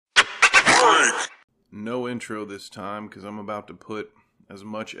no intro this time because I'm about to put as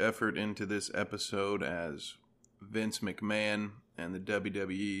much effort into this episode as Vince McMahon and the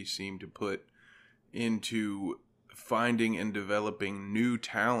WWE seem to put into finding and developing new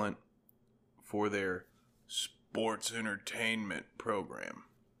talent for their sports entertainment program.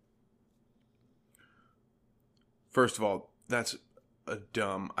 First of all, that's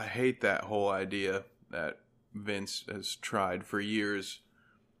I hate that whole idea that Vince has tried for years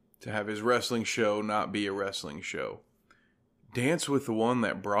to have his wrestling show not be a wrestling show. Dance with the one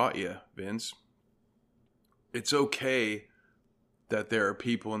that brought you, Vince. It's okay that there are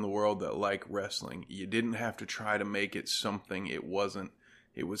people in the world that like wrestling. You didn't have to try to make it something it wasn't.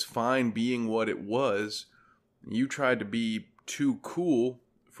 It was fine being what it was. You tried to be too cool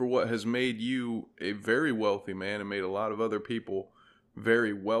for what has made you a very wealthy man and made a lot of other people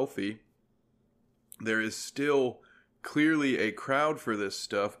very wealthy. There is still clearly a crowd for this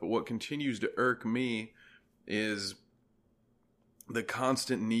stuff, but what continues to irk me is the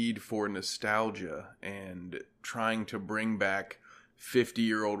constant need for nostalgia and trying to bring back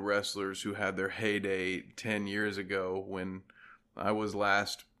 50-year-old wrestlers who had their heyday 10 years ago when I was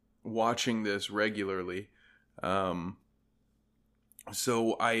last watching this regularly.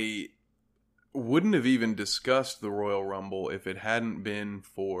 So I wouldn't have even discussed the Royal Rumble if it hadn't been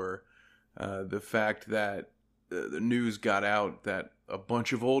for the fact that the news got out that a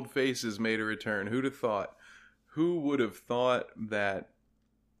bunch of old faces made a return. Who'd have thought? Who would have thought that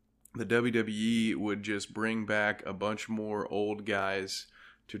the WWE would just bring back a bunch more old guys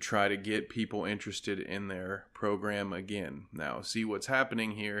to try to get people interested in their program again? Now, see what's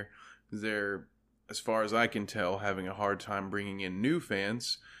happening here. They're, as far as I can tell, having a hard time bringing in new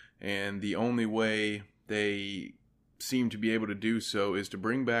fans, and the only way they seem to be able to do so is to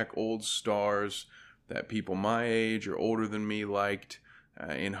bring back old stars that people my age or older than me liked,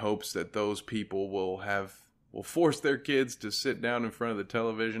 in hopes that those people will force their kids to sit down in front of the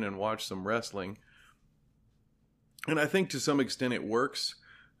television and watch some wrestling. And I think to some extent it works.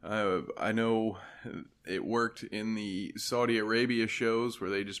 I know it worked in the Saudi Arabia shows where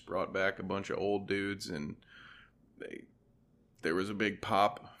they just brought back a bunch of old dudes, and there was a big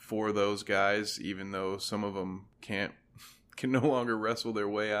pop for those guys, even though some of them can no longer wrestle their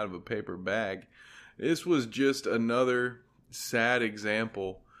way out of a paper bag. This was just another sad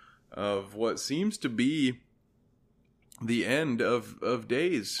example of what seems to be the end of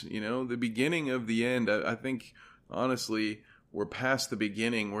days, the beginning of the end. I think, honestly, we're past the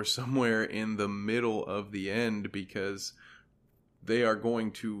beginning. We're somewhere in the middle of the end because they are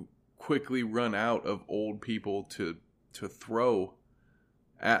going to quickly run out of old people to throw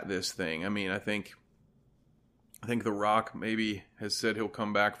at this thing. I mean, I think The Rock maybe has said he'll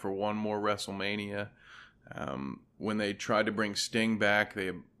come back for one more WrestleMania. When they tried to bring Sting back,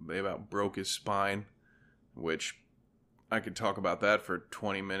 they about broke his spine, which I could talk about that for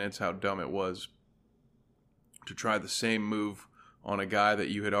 20 minutes, how dumb it was to try the same move on a guy that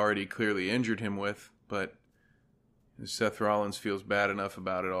you had already clearly injured him with, but Seth Rollins feels bad enough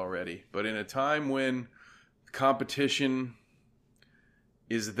about it already. But in a time when competition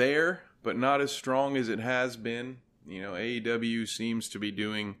is there, but not as strong as it has been, AEW seems to be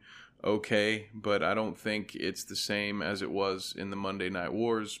doing okay, but I don't think it's the same as it was in the Monday Night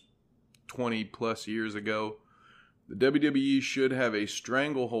Wars 20 plus years ago. The WWE should have a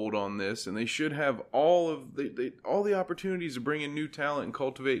stranglehold on this, and they should have all the opportunities to bring in new talent and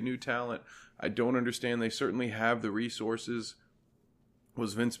cultivate new talent. I don't understand. They certainly have the resources.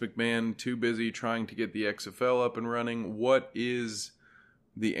 Was Vince McMahon too busy trying to get the XFL up and running? What is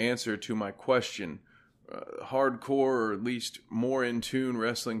the answer to my question? Hardcore, or at least more in tune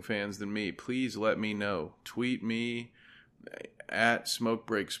wrestling fans than me, please let me know. Tweet me at Smoke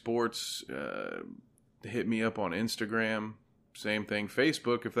Break Sports. Hit me up on Instagram. Same thing.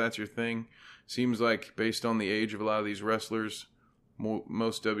 Facebook, if that's your thing. Seems like, based on the age of a lot of these wrestlers,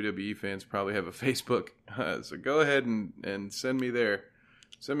 most WWE fans probably have a Facebook. So go ahead and send me there.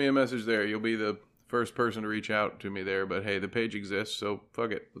 Send me a message there. You'll be the first person to reach out to me there. But hey, the page exists, so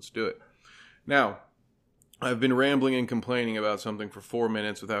fuck it. Let's do it. Now, I've been rambling and complaining about something for 4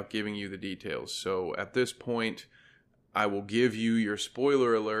 minutes without giving you the details. So at this point, I will give you your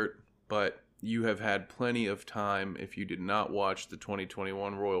spoiler alert, but you have had plenty of time. If you did not watch the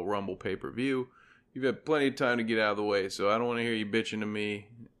 2021 Royal Rumble pay-per-view, you've had plenty of time to get out of the way, so I don't want to hear you bitching to me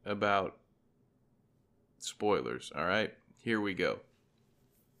about spoilers, all right? Here we go.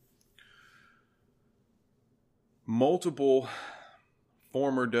 Multiple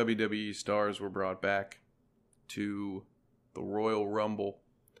former WWE stars were brought back to the Royal Rumble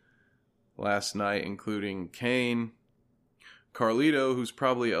last night, including Kane, Carlito, who's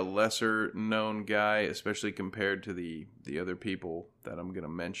probably a lesser known guy, especially compared to the other people that I'm going to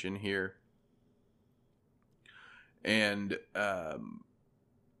mention here. And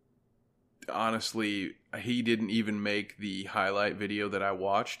honestly, he didn't even make the highlight video that I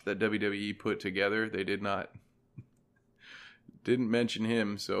watched that WWE put together. They didn't mention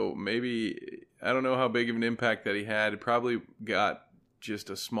him, so maybe, I don't know how big of an impact that he had. It probably got just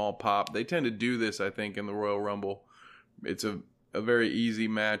a small pop. They tend to do this, I think, in the Royal Rumble. It's a very easy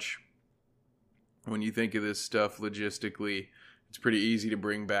match. When you think of this stuff logistically, it's pretty easy to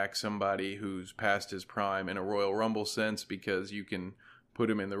bring back somebody who's past his prime in a Royal Rumble sense, because you can put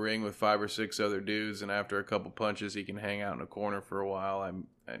him in the ring with 5 or 6 other dudes, and after a couple punches, he can hang out in a corner for a while.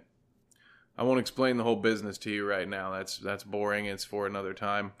 I won't explain the whole business to you right now. That's boring. It's for another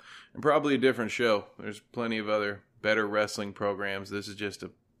time, and probably a different show. There's plenty of other better wrestling programs. This is just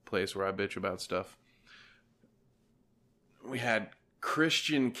a place where I bitch about stuff. We had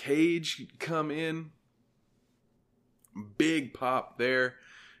Christian Cage come in. Big pop there.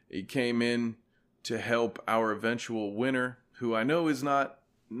 He came in to help our eventual winner, who I know is not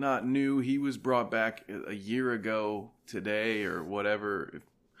new. He was brought back a year ago today or whatever.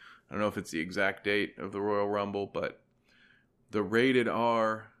 I don't know if it's the exact date of the Royal Rumble, but the Rated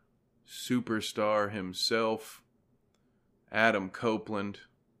R superstar himself, Adam Copeland,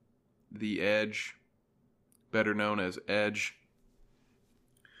 the Edge, better known as Edge,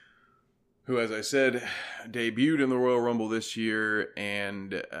 who, as I said, debuted in the Royal Rumble this year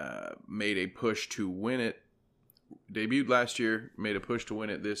and made a push to win it. Debuted last year, made a push to win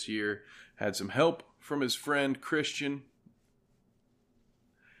it this year. Had some help from his friend Christian.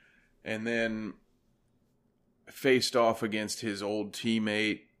 And then faced off against his old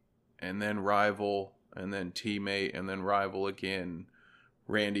teammate, and then rival, and then teammate, and then rival again,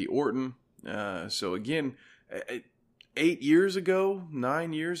 Randy Orton. So again, 8 years ago,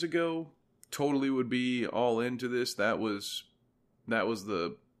 9 years ago, totally would be all into this. That was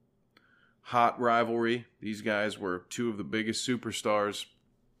the hot rivalry. These guys were two of the biggest superstars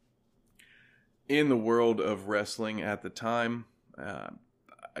in the world of wrestling at the time.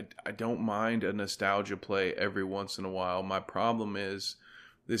 I don't mind a nostalgia play every once in a while. My problem is,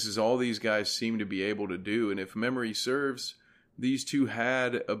 this is all these guys seem to be able to do. And if memory serves, these two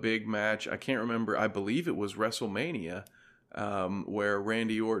had a big match. I can't remember. I believe it was WrestleMania, where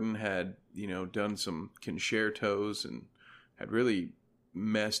Randy Orton had, done some concertos and had really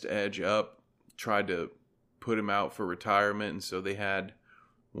messed Edge up, tried to put him out for retirement. And so they had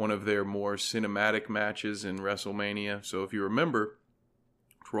one of their more cinematic matches in WrestleMania. So if you remember,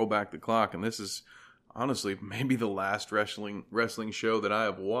 roll back the clock, and this is honestly maybe the last wrestling show that I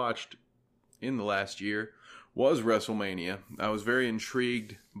have watched in the last year, was WrestleMania. I was very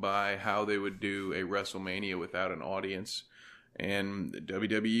intrigued by how they would do a WrestleMania without an audience, and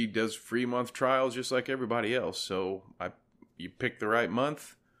WWE does free month trials just like everybody else. So you pick the right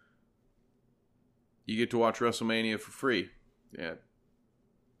month, you get to watch WrestleMania for free. Yeah,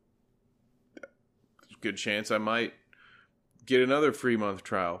 good chance I might get another free month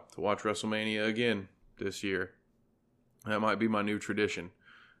trial to watch WrestleMania again this year. That might be my new tradition.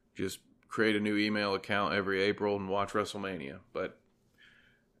 Just create a new email account every April and watch WrestleMania. But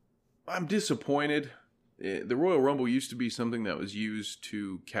I'm disappointed. The Royal Rumble used to be something that was used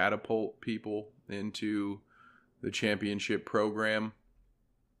to catapult people into the championship program.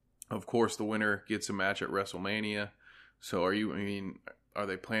 Of course, the winner gets a match at WrestleMania. So are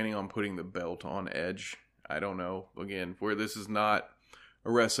they planning on putting the belt on Edge? I don't know. Again, where this is not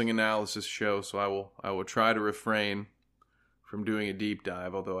a wrestling analysis show, so I will try to refrain from doing a deep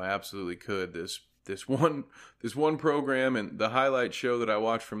dive, although I absolutely could. This one program and the highlight show that I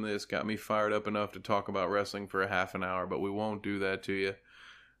watched from this got me fired up enough to talk about wrestling for a half an hour, but we won't do that to you.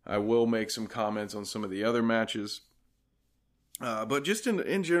 I will make some comments on some of the other matches. But just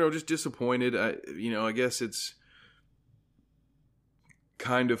in general, just disappointed. I guess it's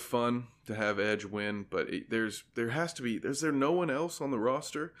kind of fun to have Edge win, but is there no one else on the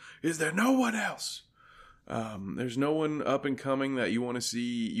roster? Is there no one else? There's no one up and coming that you want to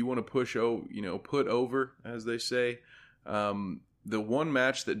see, you want to put over, as they say. The one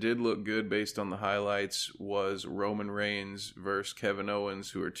match that did look good based on the highlights was Roman Reigns versus Kevin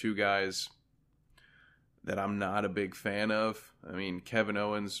Owens, who are two guys that I'm not a big fan of. I mean, Kevin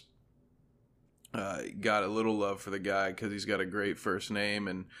Owens got a little love for the guy because he's got a great first name,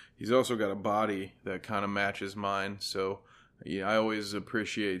 and he's also got a body that kind of matches mine. So I always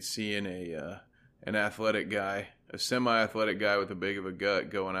appreciate seeing an athletic guy, a semi-athletic guy with a big of a gut,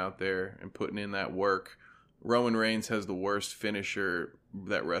 going out there and putting in that work. Roman Reigns has the worst finisher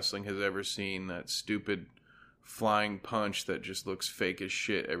that wrestling has ever seen, that stupid flying punch that just looks fake as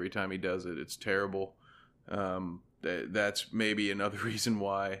shit every time he does it. It's terrible. That's maybe another reason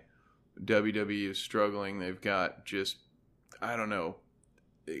why WWE is struggling. They've got just, I don't know,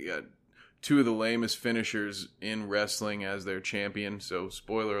 they got two of the lamest finishers in wrestling as their champion. So,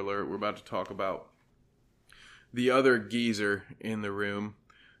 spoiler alert, we're about to talk about the other geezer in the room.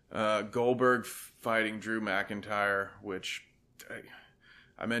 Goldberg fighting Drew McIntyre, which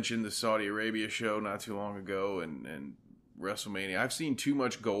I mentioned the Saudi Arabia show not too long ago, and WrestleMania. I've seen too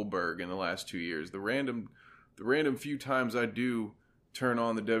much Goldberg in the last 2 years. The random few times I do turn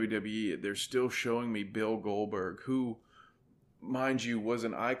on the WWE, they're still showing me Bill Goldberg, who, mind you, was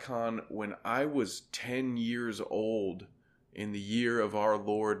an icon when I was 10 years old in the year of our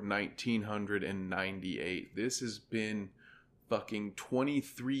Lord 1998. This has been fucking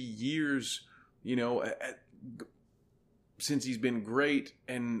 23 years, since he's been great,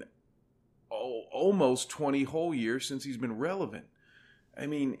 and almost 20 whole years since he's been relevant. I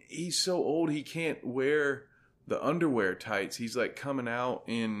mean, he's so old he can't wear the underwear tights. He's like coming out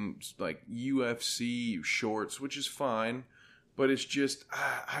in like UFC shorts, which is fine, but it's just,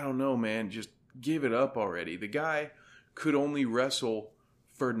 I don't know, man, just give it up already. The guy could only wrestle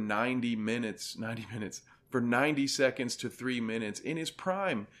for 90 seconds to 3 minutes in his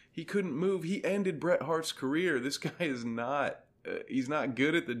prime. He couldn't move. He ended Bret Hart's career. This guy is not, he's not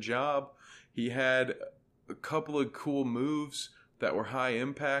good at the job. He had a couple of cool moves that were high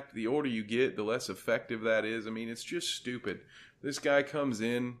impact. The older you get, the less effective that is. I mean, it's just stupid. This guy comes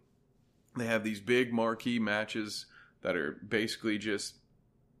in, they have these big marquee matches that are basically just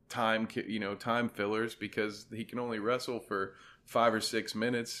time fillers, because he can only wrestle for 5 or 6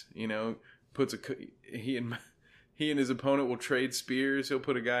 minutes. He and his opponent will trade spears. He'll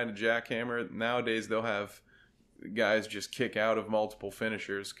put a guy in a jackhammer. Nowadays they'll have guys just kick out of multiple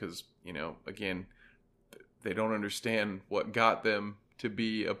finishers because, again, they don't understand what got them to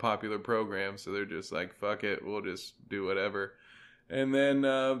be a popular program. So they're just like, fuck it, we'll just do whatever. And then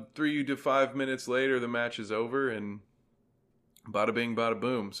 3 to 5 minutes later, the match is over, and bada bing, bada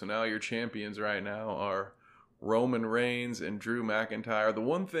boom. So now your champions right now are Roman Reigns and Drew McIntyre. The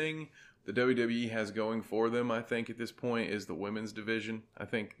one thing the WWE has going for them, I think, at this point, is the women's division. I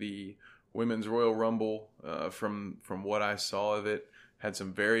think the Women's Royal Rumble, from what I saw of it, had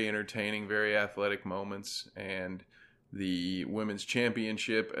some very entertaining, very athletic moments, and the Women's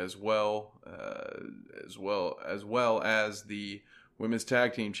Championship as well as the Women's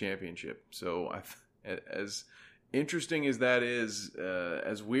Tag Team Championship. So, as interesting as that is,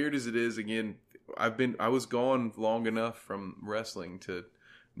 as weird as it is, again, I was gone long enough from wrestling to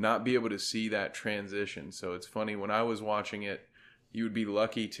not be able to see that transition. So it's funny, when I was watching it, you would be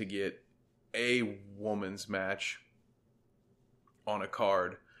lucky to get a woman's match on a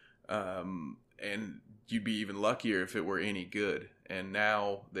card, and you'd be even luckier if it were any good. And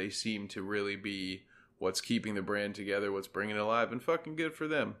now they seem to really be what's keeping the brand together, what's bringing it alive, and fucking good for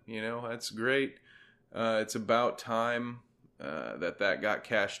them. That's great. It's about time that got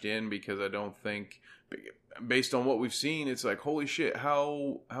cashed in, because I don't think, based on what we've seen, it's like, holy shit,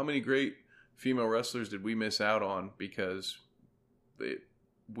 how many great female wrestlers did we miss out on because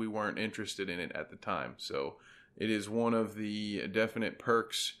we weren't interested in it at the time. So it is one of the definite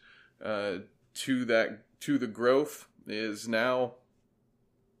perks to the growth is now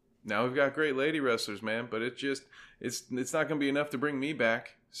we've got great lady wrestlers, man, but it's not going to be enough to bring me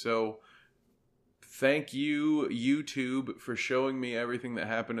back. So thank you, YouTube, for showing me everything that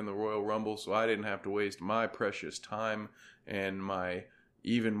happened in the Royal Rumble, so I didn't have to waste my precious time and my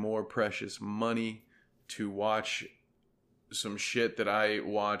even more precious money to watch some shit that I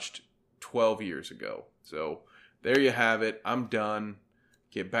watched 12 years ago. So there you have it. I'm done.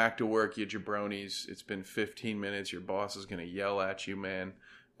 Get back to work, you jabronis. It's been 15 minutes. Your boss is going to yell at you, man.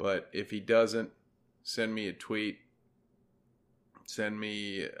 But if he doesn't, send me a tweet. Send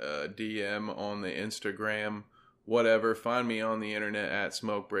me a DM on the Instagram. Whatever. Find me on the internet at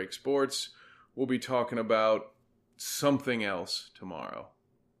Smoke Break Sports. We'll be talking about something else tomorrow.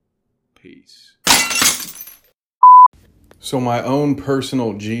 Peace. So my own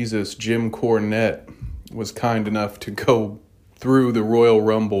personal Jesus, Jim Cornette, was kind enough to go through the Royal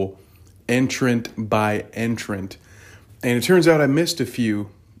Rumble entrant by entrant. And it turns out I missed a few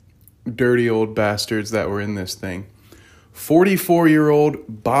dirty old bastards that were in this thing.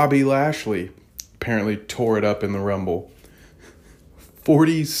 44-year-old Bobby Lashley apparently tore it up in the Rumble.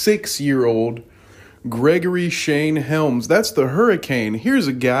 46-year-old Gregory Shane Helms. That's the Hurricane. Here's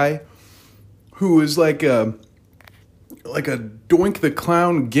a guy who is like a Doink the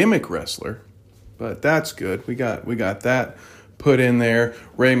Clown gimmick wrestler. But that's good. We got that. put in there.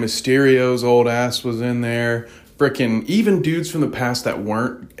 Rey Mysterio's old ass was in there. Frickin' even dudes from the past that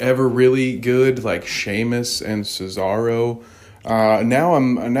weren't ever really good, like Sheamus and Cesaro. Now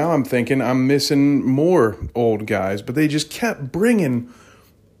I'm thinking I'm missing more old guys, but they just kept bringing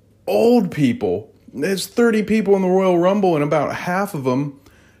old people. There's 30 people in the Royal Rumble, and about half of them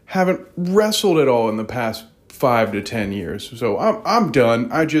haven't wrestled at all in the past 5 to 10 years. So I'm done.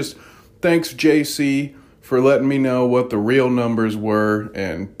 Thanks JC for letting me know what the real numbers were,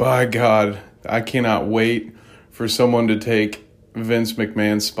 and by God, I cannot wait for someone to take Vince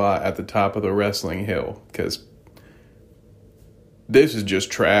McMahon's spot at the top of the wrestling hill, because this is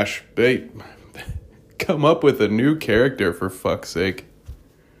just trash. They come up with a new character, for fuck's sake.